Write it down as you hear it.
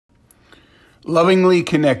Lovingly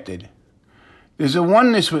connected. There's a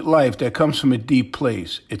oneness with life that comes from a deep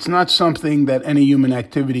place. It's not something that any human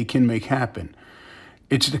activity can make happen.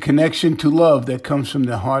 It's the connection to love that comes from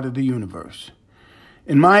the heart of the universe.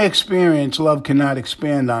 In my experience, love cannot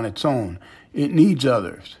expand on its own. It needs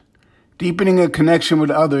others. Deepening a connection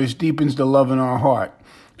with others deepens the love in our heart,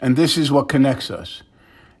 and this is what connects us.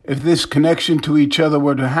 If this connection to each other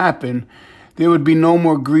were to happen, there would be no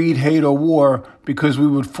more greed, hate, or war because we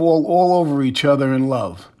would fall all over each other in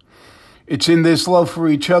love. It's in this love for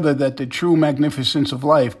each other that the true magnificence of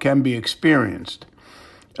life can be experienced.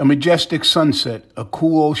 A majestic sunset, a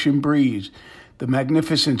cool ocean breeze, the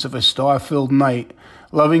magnificence of a star-filled night,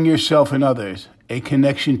 loving yourself and others, a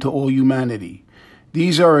connection to all humanity.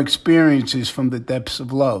 These are experiences from the depths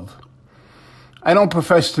of love. I don't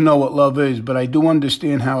profess to know what love is, but I do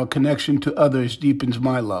understand how a connection to others deepens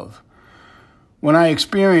my love. When I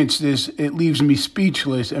experience this, it leaves me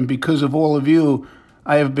speechless, and because of all of you,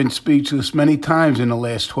 I have been speechless many times in the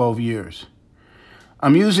last 12 years.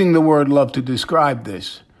 I'm using the word love to describe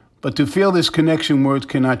this, but to feel this connection, words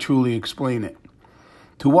cannot truly explain it.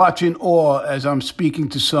 To watch in awe as I'm speaking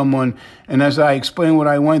to someone, and as I explain what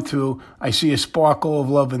I went through, I see a sparkle of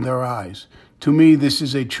love in their eyes. To me, this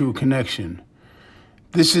is a true connection.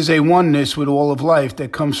 This is a oneness with all of life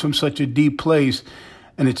that comes from such a deep place,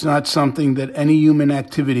 and it's not something that any human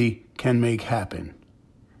activity can make happen.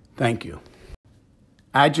 Thank you.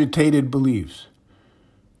 Agitated beliefs.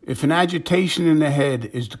 If an agitation in the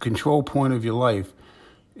head is the control point of your life,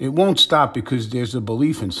 it won't stop because there's a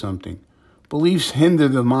belief in something. Beliefs hinder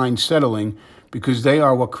the mind settling because they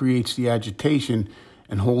are what creates the agitation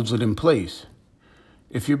and holds it in place.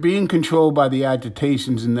 If you're being controlled by the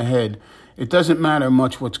agitations in the head, it doesn't matter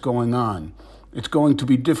much what's going on. It's going to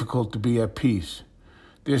be difficult to be at peace.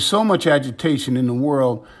 There's so much agitation in the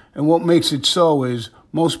world, and what makes it so is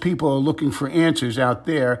most people are looking for answers out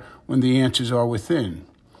there when the answers are within.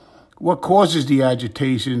 What causes the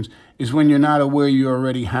agitations is when you're not aware you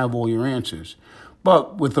already have all your answers.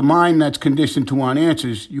 But with a mind that's conditioned to want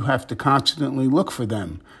answers, you have to constantly look for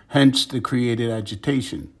them, hence the created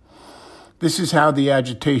agitation. This is how the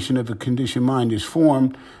agitation of a conditioned mind is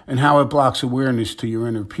formed and how it blocks awareness to your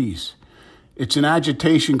inner peace. It's an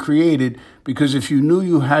agitation created because if you knew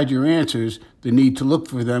you had your answers, the need to look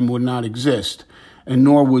for them would not exist, and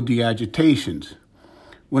nor would the agitations.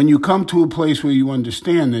 When you come to a place where you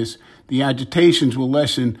understand this, the agitations will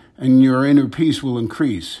lessen and your inner peace will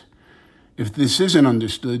increase. If this isn't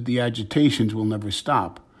understood, the agitations will never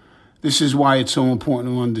stop. This is why it's so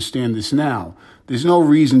important to understand this now. There's no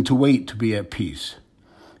reason to wait to be at peace.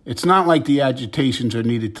 It's not like the agitations are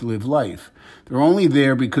needed to live life. They're only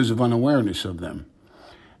there because of unawareness of them.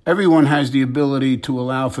 Everyone has the ability to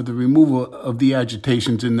allow for the removal of the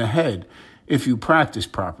agitations in the head if you practice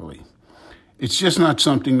properly. It's just not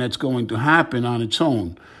something that's going to happen on its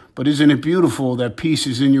own. But isn't it beautiful that peace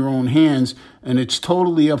is in your own hands and it's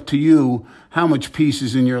totally up to you how much peace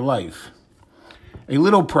is in your life? A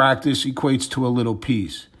little practice equates to a little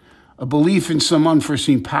peace. A belief in some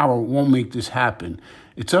unforeseen power won't make this happen.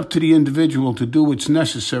 It's up to the individual to do what's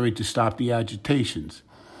necessary to stop the agitations.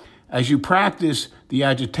 As you practice, the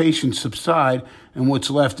agitations subside and what's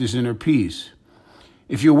left is inner peace.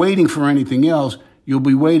 If you're waiting for anything else, you'll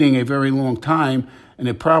be waiting a very long time and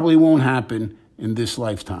it probably won't happen in this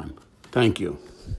lifetime. Thank you.